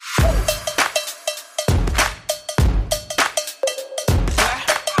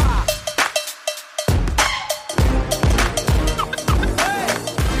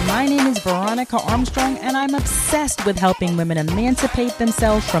Veronica Armstrong, and I'm obsessed with helping women emancipate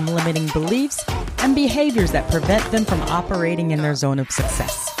themselves from limiting beliefs and behaviors that prevent them from operating in their zone of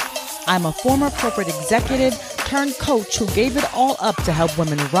success. I'm a former corporate executive turned coach who gave it all up to help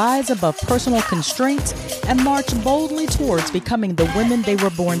women rise above personal constraints and march boldly towards becoming the women they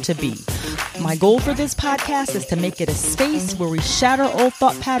were born to be. My goal for this podcast is to make it a space where we shatter old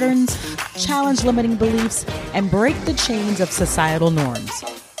thought patterns, challenge limiting beliefs, and break the chains of societal norms.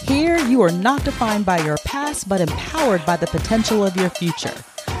 Here, you are not defined by your past, but empowered by the potential of your future.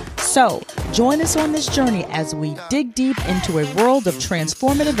 So, join us on this journey as we dig deep into a world of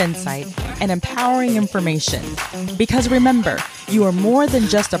transformative insight and empowering information. Because remember, you are more than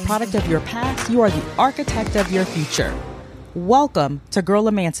just a product of your past, you are the architect of your future. Welcome to Girl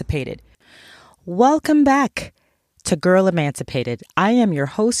Emancipated. Welcome back to Girl Emancipated. I am your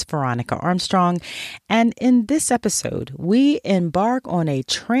host, Veronica Armstrong, and in this episode, we embark on a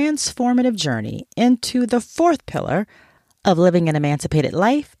transformative journey into the fourth pillar of living an emancipated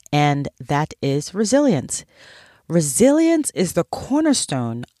life, and that is resilience. Resilience is the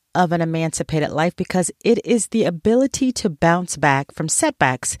cornerstone of an emancipated life because it is the ability to bounce back from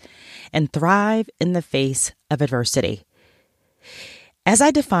setbacks and thrive in the face of adversity. As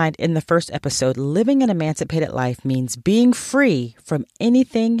I defined in the first episode, living an emancipated life means being free from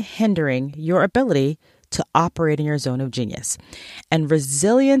anything hindering your ability to operate in your zone of genius. And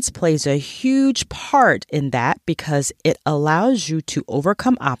resilience plays a huge part in that because it allows you to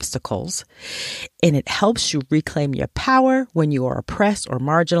overcome obstacles and it helps you reclaim your power when you are oppressed or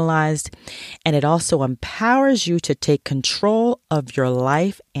marginalized. And it also empowers you to take control of your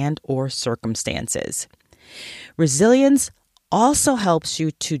life and or circumstances. Resilience also helps you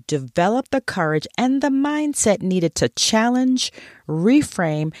to develop the courage and the mindset needed to challenge,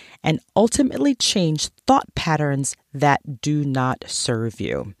 reframe, and ultimately change thought patterns that do not serve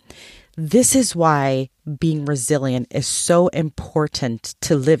you. This is why being resilient is so important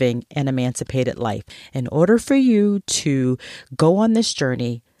to living an emancipated life. In order for you to go on this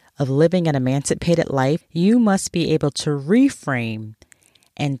journey of living an emancipated life, you must be able to reframe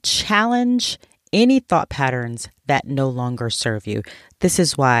and challenge any thought patterns that no longer serve you. This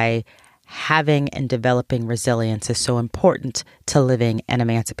is why having and developing resilience is so important to living an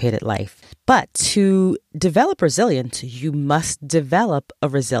emancipated life. But to develop resilience, you must develop a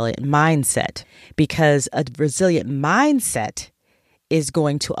resilient mindset because a resilient mindset is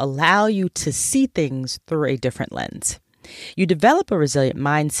going to allow you to see things through a different lens. You develop a resilient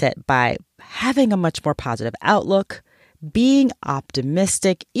mindset by having a much more positive outlook, being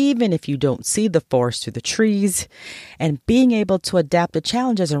optimistic, even if you don't see the forest through the trees, and being able to adapt to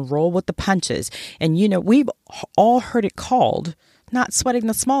challenges and roll with the punches. And, we've all heard it called not sweating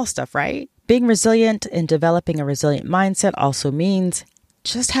the small stuff, right? Being resilient and developing a resilient mindset also means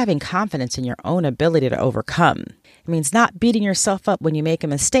just having confidence in your own ability to overcome. It means not beating yourself up when you make a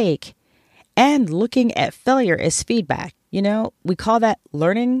mistake and looking at failure as feedback. We call that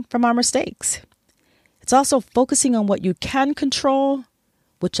learning from our mistakes. It's also focusing on what you can control,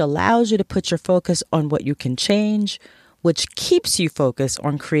 which allows you to put your focus on what you can change, which keeps you focused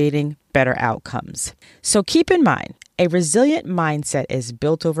on creating better outcomes. So keep in mind, a resilient mindset is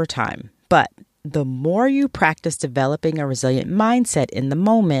built over time, but the more you practice developing a resilient mindset in the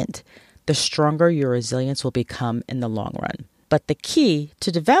moment, the stronger your resilience will become in the long run. But the key to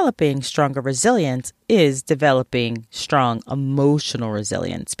developing stronger resilience is developing strong emotional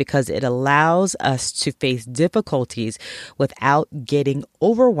resilience because it allows us to face difficulties without getting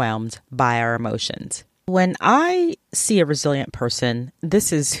overwhelmed by our emotions. When I see a resilient person,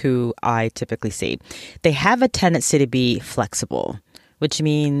 this is who I typically see. They have a tendency to be flexible, which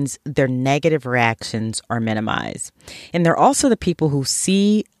means their negative reactions are minimized. And they're also the people who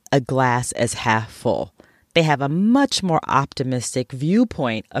see a glass as half full. They have a much more optimistic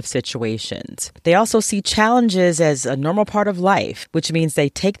viewpoint of situations. They also see challenges as a normal part of life, which means they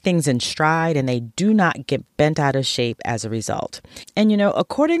take things in stride and they do not get bent out of shape as a result. And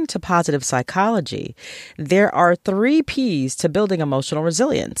according to positive psychology, there are 3 P's to building emotional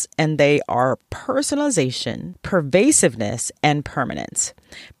resilience, and they are personalization, pervasiveness, and permanence.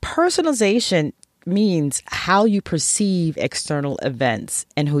 Personalization means how you perceive external events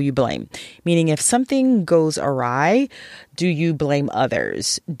and who you blame. Meaning if something goes awry, do you blame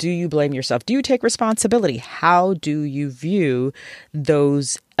others? Do you blame yourself? Do you take responsibility? How do you view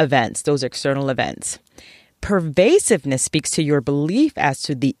those events, those external events? Pervasiveness speaks to your belief as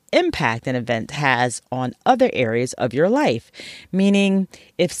to the impact an event has on other areas of your life. Meaning,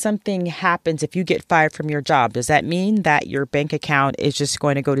 if something happens, if you get fired from your job, does that mean that your bank account is just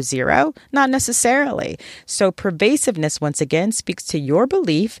going to go to zero? Not necessarily. So pervasiveness, once again, speaks to your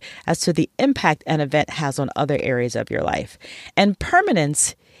belief as to the impact an event has on other areas of your life. And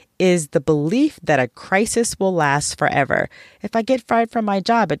permanence is the belief that a crisis will last forever. If I get fired from my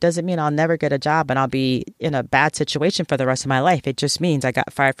job, it doesn't mean I'll never get a job and I'll be in a bad situation for the rest of my life. It just means I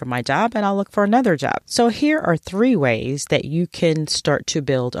got fired from my job and I'll look for another job. So here are 3 ways that you can start to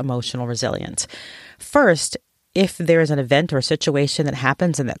build emotional resilience. First, if there is an event or a situation that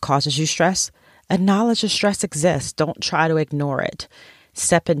happens and that causes you stress, acknowledge the stress exists. Don't try to ignore it.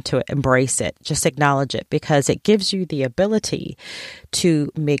 Step into it, embrace it, just acknowledge it, because it gives you the ability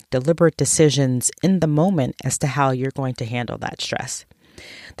to make deliberate decisions in the moment as to how you're going to handle that stress.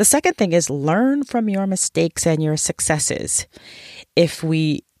 The second thing is learn from your mistakes and your successes. If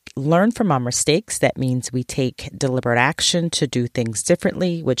we learn from our mistakes, that means we take deliberate action to do things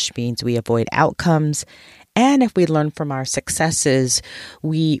differently, which means we avoid outcomes. And if we learn from our successes,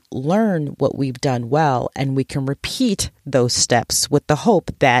 we learn what we've done well, and we can repeat those steps with the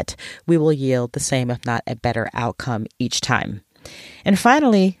hope that we will yield the same, if not a better outcome each time. And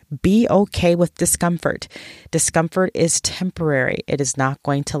finally, be okay with discomfort. Discomfort is temporary. It is not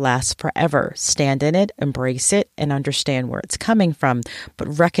going to last forever. Stand in it, embrace it, and understand where it's coming from,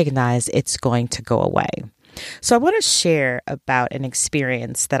 but recognize it's going to go away. So I want to share about an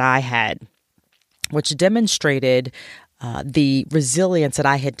experience that I had, which demonstrated the resilience that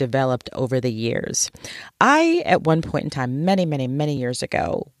I had developed over the years. I, at one point in time, many years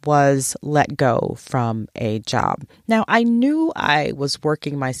ago, was let go from a job. Now, I knew I was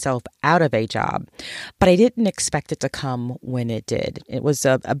working myself out of a job, but I didn't expect it to come when it did. It was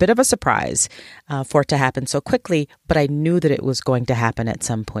a bit of a surprise for it to happen so quickly, but I knew that it was going to happen at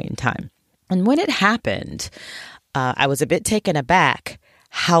some point in time. And when it happened, I was a bit taken aback.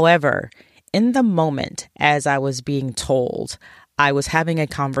 However, in the moment, as I was being told, I was having a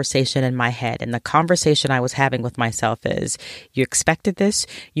conversation in my head. And the conversation I was having with myself is, you expected this,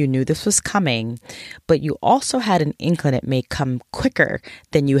 you knew this was coming, but you also had an inkling it may come quicker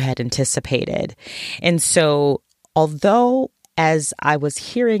than you had anticipated. And so, although as I was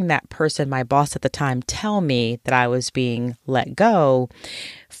hearing that person, my boss at the time, tell me that I was being let go,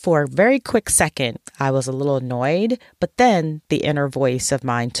 for a very quick second, I was a little annoyed, but then the inner voice of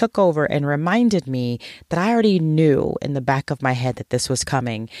mine took over and reminded me that I already knew in the back of my head that this was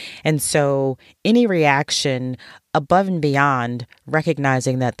coming. And so any reaction above and beyond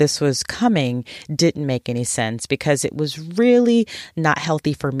recognizing that this was coming didn't make any sense, because it was really not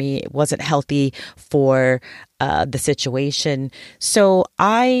healthy for me. It wasn't healthy for the situation. So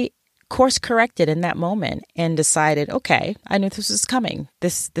I course corrected in that moment and decided, okay, I knew this was coming.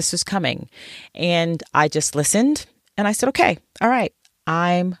 This was coming. And I just listened and I said, okay, all right,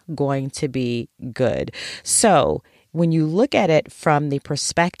 I'm going to be good. So when you look at it from the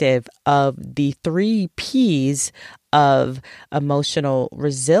perspective of the 3 Ps of emotional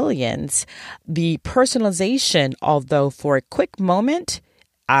resilience, the personalization, although for a quick moment,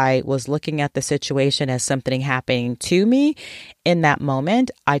 I was looking at the situation as something happening to me. In that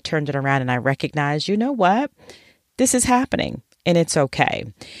moment, I turned it around and I recognized, you know what? This is happening and it's okay.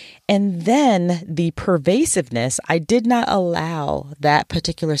 And then the pervasiveness, I did not allow that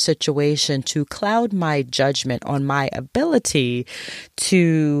particular situation to cloud my judgment on my ability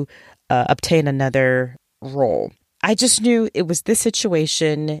to obtain another role. I just knew it was this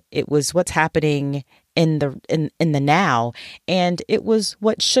situation. It was what's happening in the now, and it was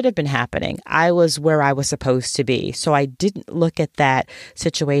what should have been happening. I was where I was supposed to be. So I didn't look at that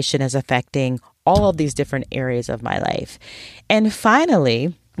situation as affecting all of these different areas of my life. And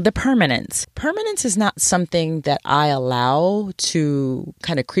finally, the permanence. Permanence is not something that I allow to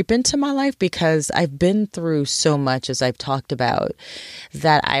kind of creep into my life, because I've been through so much, as I've talked about,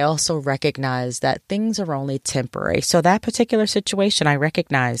 that I also recognize that things are only temporary. So that particular situation, I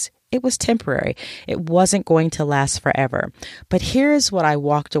recognize it was temporary. It wasn't going to last forever. But here's what I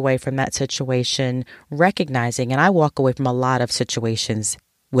walked away from that situation recognizing, and I walk away from a lot of situations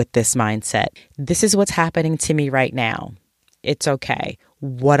with this mindset. This is what's happening to me right now. It's okay.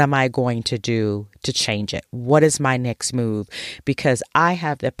 what am I going to do to change it? What is my next move? Because I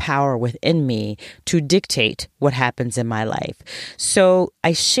have the power within me to dictate what happens in my life. So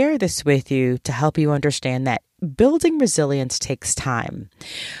I share this with you to help you understand that building resilience takes time.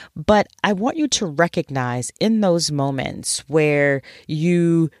 But I want you to recognize in those moments where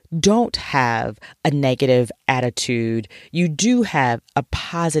you don't have a negative attitude, you do have a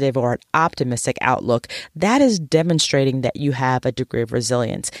positive or an optimistic outlook, that is demonstrating that you have a degree of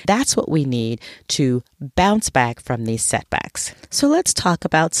resilience. That's what we need to bounce back from these setbacks. So let's talk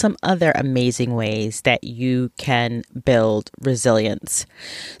about some other amazing ways that you can build resilience.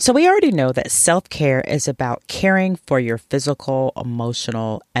 So we already know that self-care is about caring for your physical,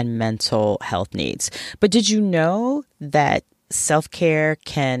 emotional, and mental health needs. But did you know that self-care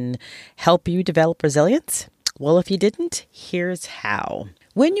can help you develop resilience? Well, if you didn't, here's how.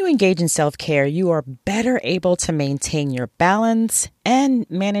 When you engage in self-care, you are better able to maintain your balance and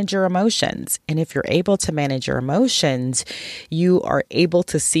manage your emotions. And if you're able to manage your emotions, you are able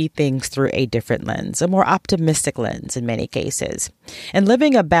to see things through a different lens, a more optimistic lens in many cases. And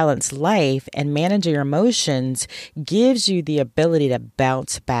living a balanced life and managing your emotions gives you the ability to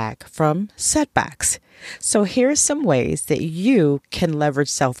bounce back from setbacks. So here's some ways that you can leverage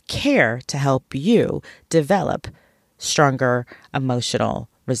self-care to help you develop stronger emotional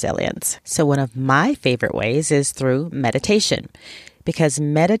resilience. So one of my favorite ways is through meditation, because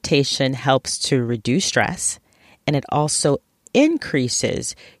meditation helps to reduce stress and it also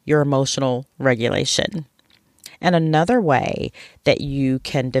increases your emotional regulation. And another way that you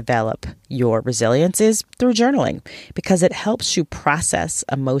can develop your resilience is through journaling, because it helps you process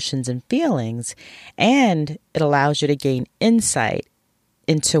emotions and feelings, and it allows you to gain insight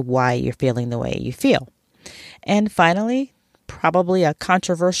into why you're feeling the way you feel. And finally, probably a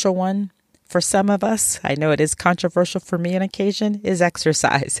controversial one for some of us, I know it is controversial for me on occasion, is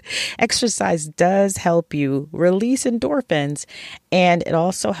exercise. Exercise does help you release endorphins, and it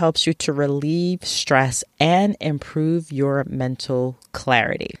also helps you to relieve stress and improve your mental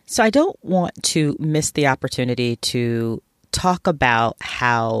clarity. So I don't want to miss the opportunity to talk about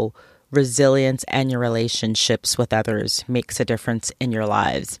how resilience and your relationships with others makes a difference in your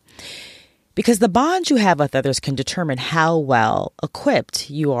lives. Because the bonds you have with others can determine how well equipped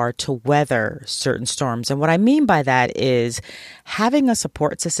you are to weather certain storms. And what I mean by that is having a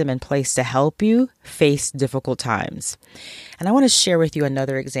support system in place to help you face difficult times. And I want to share with you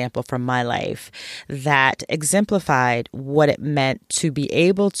another example from my life that exemplified what it meant to be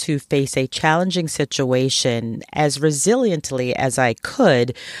able to face a challenging situation as resiliently as I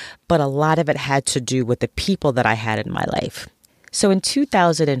could, but a lot of it had to do with the people that I had in my life. So in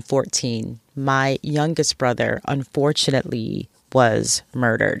 2014, my youngest brother, unfortunately, was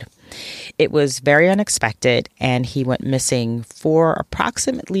murdered. It was very unexpected, and he went missing for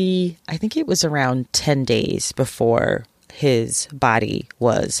approximately, I think it was around 10 days before his body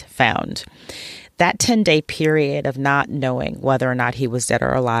was found. That 10-day period of not knowing whether or not he was dead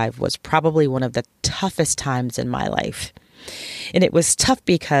or alive was probably one of the toughest times in my life. And it was tough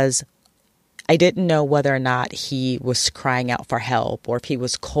because I didn't know whether or not he was crying out for help or if he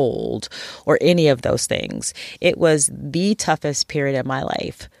was cold or any of those things. It was the toughest period of my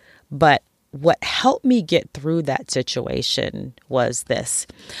life. But what helped me get through that situation was this.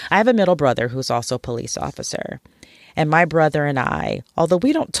 I have a middle brother who's also a police officer. And my brother and I, although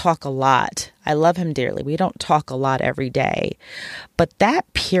we don't talk a lot, I love him dearly. We don't talk a lot every day. But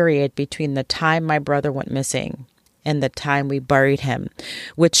that period between the time my brother went missing and the time we buried him,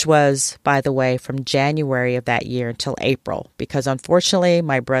 which was, by the way, from January of that year until April, because unfortunately,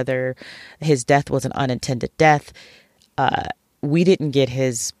 my brother, his death was an unintended death. We didn't get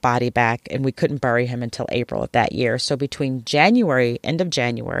his body back, and we couldn't bury him until April of that year. So between January, end of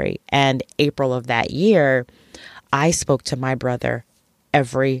January, and April of that year, I spoke to my brother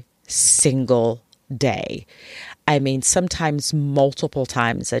every single day. I mean, sometimes multiple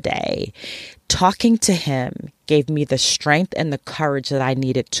times a day. Talking to him gave me the strength and the courage that I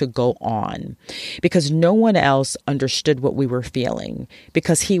needed to go on, because no one else understood what we were feeling,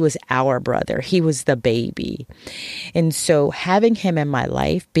 because he was our brother. He was the baby. And so having him in my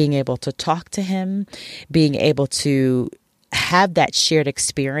life, being able to talk to him, being able to have that shared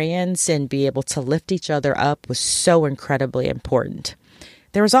experience and be able to lift each other up was so incredibly important.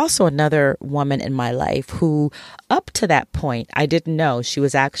 There was also another woman in my life who, up to that point, I didn't know. She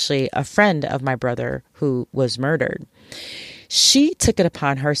was actually a friend of my brother who was murdered. She took it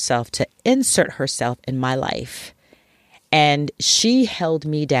upon herself to insert herself in my life, and she held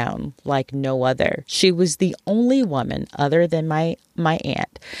me down like no other. She was the only woman, other than my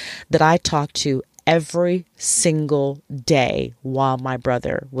aunt, that I talked to every single day while my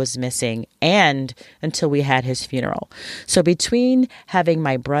brother was missing and until we had his funeral. So between having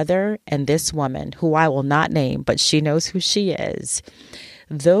my brother and this woman, who I will not name, but she knows who she is,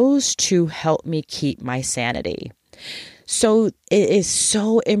 those two helped me keep my sanity. So it is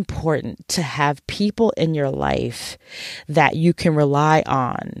so important to have people in your life that you can rely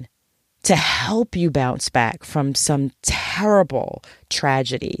on to help you bounce back from some terrible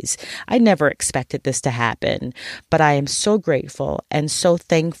tragedies. I never expected this to happen, but I am so grateful and so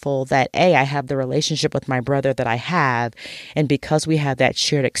thankful that I have the relationship with my brother that I have. And because we have that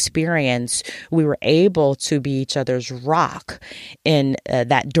shared experience, we were able to be each other's rock in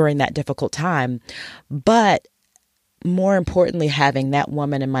during that difficult time. But more importantly, having that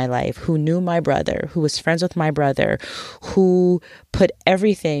woman in my life who knew my brother, who was friends with my brother, who put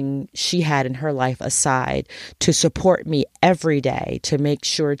everything she had in her life aside to support me every day, to make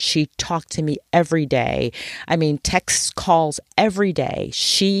sure she talked to me every day. I mean, text calls every day.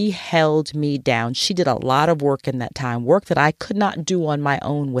 She held me down. She did a lot of work in that time, work that I could not do on my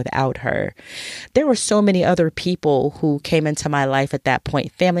own without her. There were so many other people who came into my life at that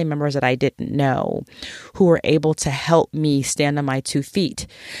point, family members that I didn't know, who were able to help me stand on my 2 feet.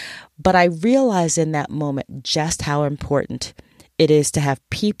 But I realized in that moment just how important it is to have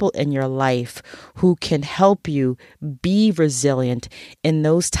people in your life who can help you be resilient in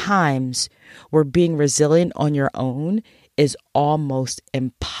those times where being resilient on your own is almost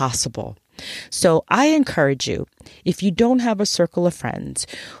impossible. So I encourage you, if you don't have a circle of friends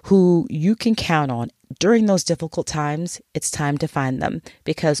who you can count on during those difficult times, it's time to find them,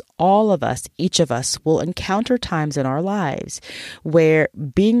 because all of us, each of us, will encounter times in our lives where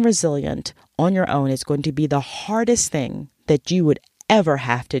being resilient on your own is going to be the hardest thing that you would ever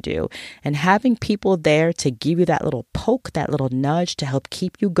have to do. And having people there to give you that little poke, that little nudge to help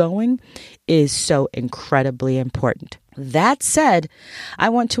keep you going is so incredibly important. That said, I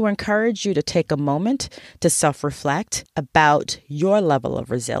want to encourage you to take a moment to self-reflect about your level of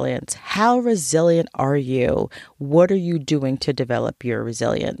resilience. How resilient are you? What are you doing to develop your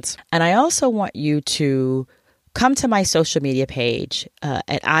resilience? And I also want you to come to my social media page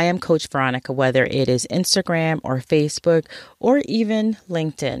at I Am Coach Veronica, whether it is Instagram or Facebook or even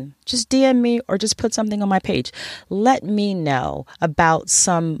LinkedIn. Just DM me or just put something on my page. Let me know about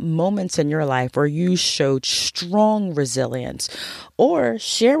some moments in your life where you showed strong resilience, or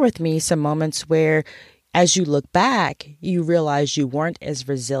share with me some moments where, as you look back, you realize you weren't as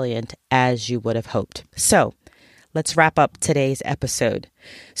resilient as you would have hoped. So let's wrap up today's episode.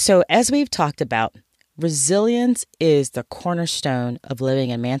 So as we've talked about, resilience is the cornerstone of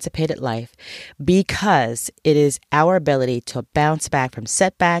living an emancipated life because it is our ability to bounce back from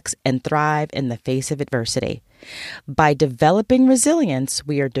setbacks and thrive in the face of adversity. By developing resilience,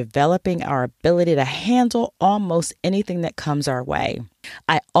 we are developing our ability to handle almost anything that comes our way.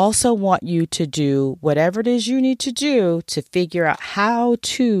 I also want you to do whatever it is you need to do to figure out how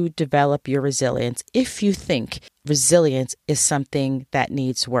to develop your resilience if you think resilience is something that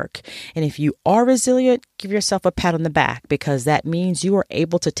needs work. And if you are resilient, give yourself a pat on the back, because that means you are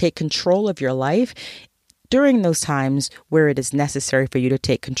able to take control of your life during those times where it is necessary for you to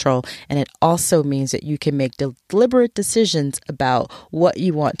take control. And it also means that you can make deliberate decisions about what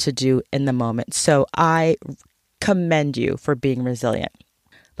you want to do in the moment. So I commend you for being resilient.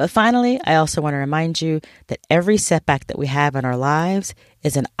 But finally, I also want to remind you that every setback that we have in our lives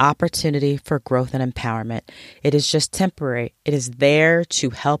is an opportunity for growth and empowerment. It is just temporary. It is there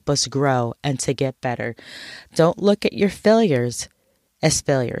to help us grow and to get better. Don't look at your failures as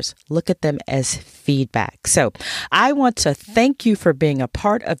failures. Look at them as feedback. So I want to thank you for being a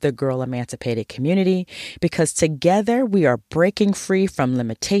part of the Girl Emancipated community, because together we are breaking free from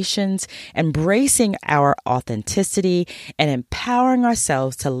limitations, embracing our authenticity, and empowering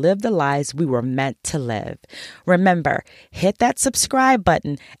ourselves to live the lives we were meant to live. Remember, hit that subscribe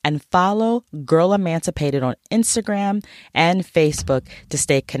button and follow Girl Emancipated on Instagram and Facebook to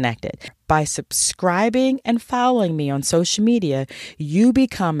stay connected. By subscribing and following me on social media, you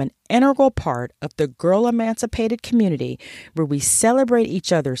become an integral part of the Girl Emancipated community, where we celebrate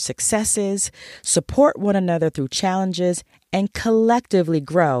each other's successes, support one another through challenges, and collectively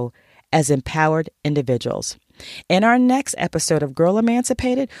grow as empowered individuals. In our next episode of Girl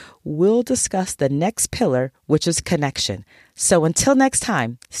Emancipated, we'll discuss the next pillar, which is connection. So until next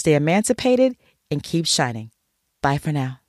time, stay emancipated and keep shining. Bye for now.